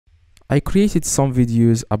I created some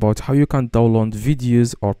videos about how you can download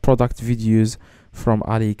videos or product videos from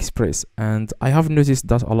AliExpress, and I have noticed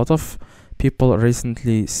that a lot of people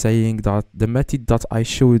recently saying that the method that I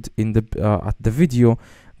showed in the at the video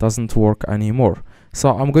doesn't work anymore. So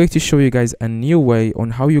I'm going to show you guys a new way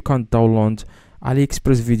on how you can download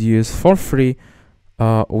AliExpress videos for free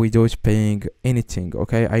without paying anything.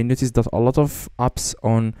 Okay, I noticed that a lot of apps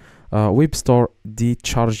on web store, they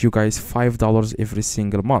charge you guys $5 every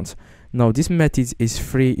single month. Now this method is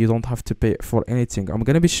free, you don't have to pay for anything. I'm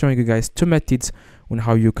gonna be showing you guys two methods on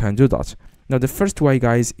how you can do that. Now the first way,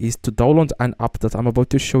 guys, is to download an app that I'm about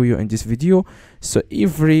to show you in this video. So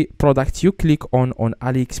every product you click on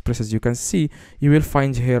AliExpress, as you can see, you will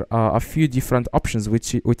find here a few different options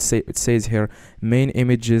which it says here main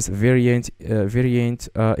images, variant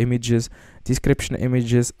images, description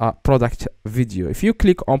images, product video. If you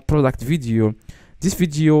click on product video, this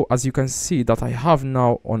video, as you can see, that I have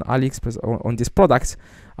now on AliExpress on this product,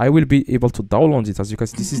 I will be able to download it. As you can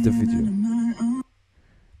see, this is the video.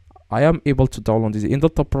 I am able to download it. In the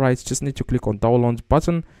top right, just need to click on download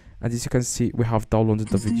button, and as you can see, we have downloaded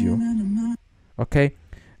the video. Okay,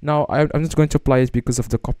 now I'm not going to play it because of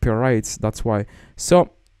the copyrights, that's why.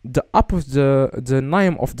 So the app of the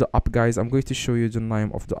name of the app, guys, I'm going to show you the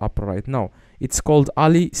name of the app right now. It's called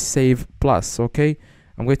Ali Save Plus. Okay,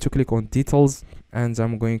 I'm going to click on details, and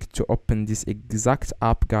I'm going to open this exact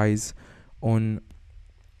app, guys, on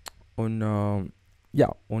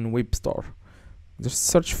web store. Just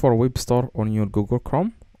search for web store on your Google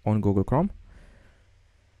Chrome, and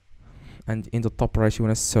in the top right you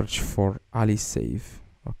want to search for Ali Save.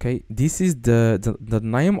 Okay, this is the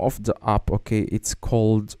name of the app. Okay, it's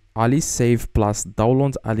called Ali Save Plus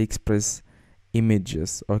Download AliExpress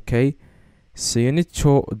Images. Okay, so you need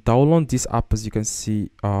to download this app. As you can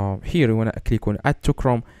see here, you want to click on add to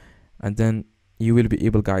Chrome, and then you will be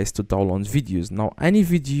able, guys, to download videos. Now any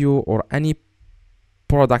video or any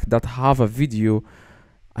product that have a video,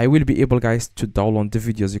 I will be able, guys, to download the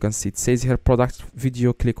videos. You can see it says here product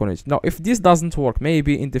video, click on it. Now if this doesn't work,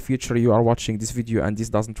 maybe in the future you are watching this video and this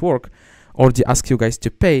doesn't work, or they ask you guys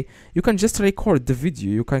to pay, you can just record the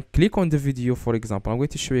video. You can click on the video. For example, I'm going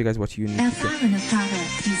to show you guys what you need to do.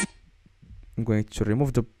 I'm going to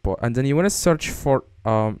remove the and then you want to search for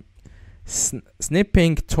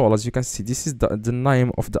snipping tool. As you can see, this is the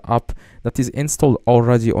name of the app that is installed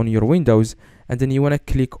already on your Windows, and then you want to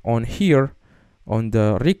click on here on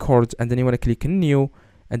the record, and then you want to click new,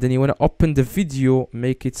 and then you want to open the video,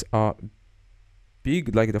 make it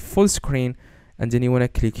big, like the full screen, and then you want to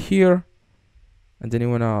click here, and then you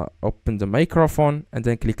want to open the microphone, and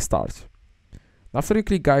then click start. After you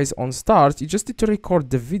click, guys, on start, you just need to record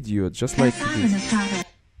the video just like this.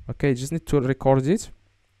 Okay, you just need to record it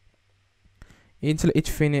until it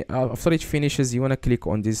after it finishes. You want to click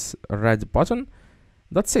on this red button.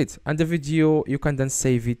 That's it, and the video, you can then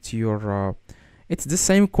save it to your it's the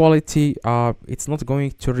same quality. It's not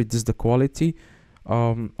going to reduce the quality.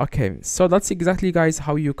 Okay, so that's exactly, guys,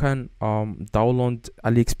 how you can download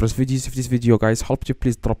AliExpress videos. If this video, guys, helped you,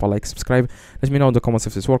 please drop a like, subscribe, let me know in the comments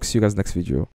if this works. See you guys next video.